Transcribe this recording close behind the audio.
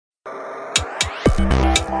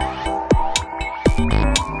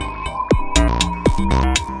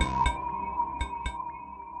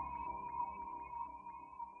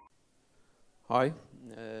Hi,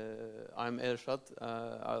 I'm Elshad.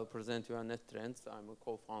 I'll present you on Nettrends'ten. I'm a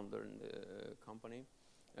co-founder in the company.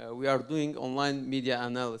 We are doing online media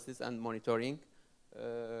analysis and monitoring.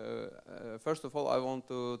 First of all, I want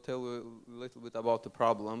to tell you a little bit about the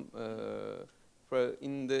problem.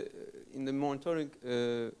 In the monitoring,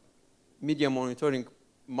 media monitoring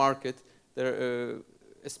market, there,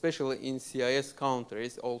 especially in CIS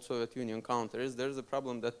countries, also Soviet Union countries, there is a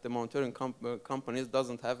problem that the monitoring companies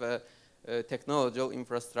doesn't have a technological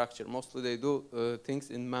infrastructure. Mostly they do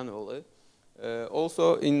things in manually.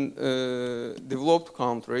 Also in developed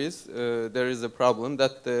countries, there is a problem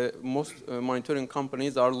that most monitoring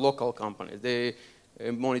companies are local companies. They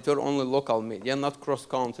monitor only local media, not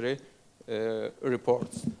cross-country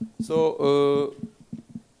reports. So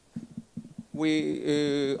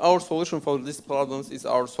our solution for these problems is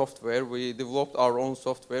our software. We developed our own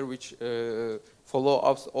software which follow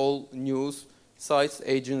up all news sites,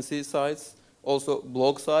 agency sites, also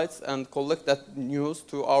blog sites, and collect that news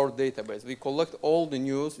to our database. We collect all the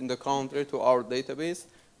news in the country to our database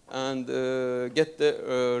and get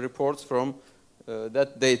the reports from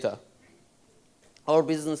that data. Our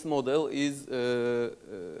business model is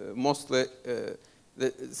mostly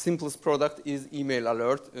the simplest product is email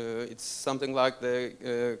alert. It's something like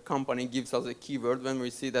the company gives us a keyword. When we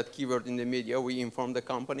see that keyword in the media, we inform the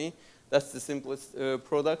company. That's the simplest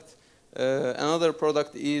product. Another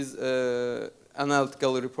product is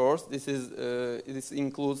analytical reports. This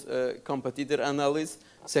includes competitor analysis,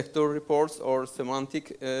 sector reports, or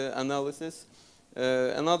semantic analysis.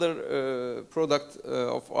 Another product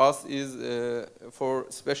of us is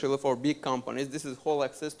especially for big companies. This is whole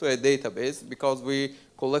access to a database. Because we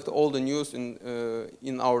collect all the news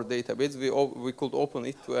in our database, we could open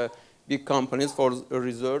it to big companies for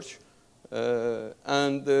research.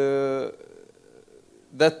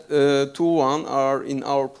 That two are in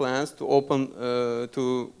our plans to open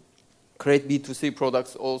to create B2C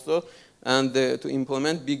products also, and to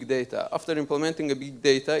implement big data. After implementing a big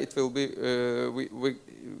data, it will be we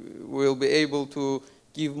will be able to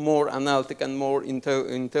give more analytic and more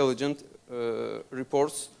intelligent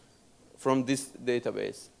reports from this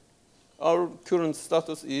database. Our current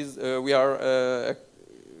status is we are a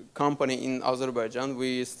company in Azerbaijan.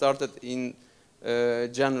 We started in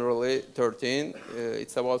January 13.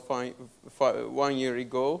 It's about 1 year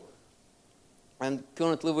ago, and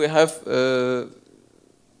currently we have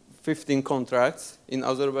 15 contracts in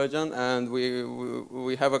Azerbaijan, and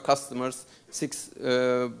we have a customers. 6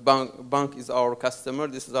 bank is our customer.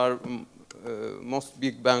 This is our most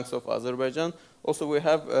big banks of Azerbaijan. Also, we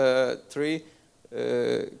have 3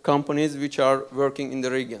 companies which are working in the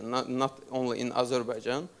region, not only in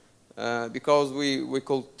Azerbaijan, because we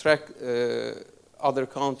could track other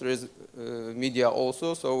countries' media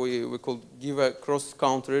also, so we could give a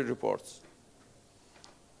cross-country reports.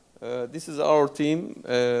 This is our team,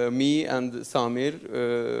 me and Samir.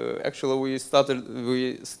 Actually, we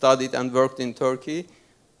studied and worked in Turkey,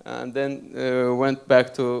 and then went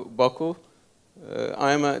back to Baku.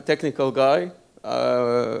 I am a technical guy.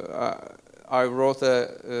 I wrote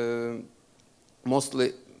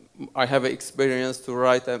mostly. I have experience to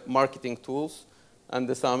write marketing tools, and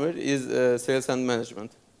the Samir is sales and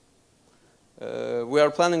management. We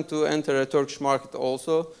are planning to enter a Turkish market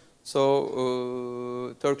also.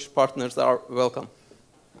 So Turkish partners are welcome.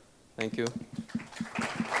 Thank you.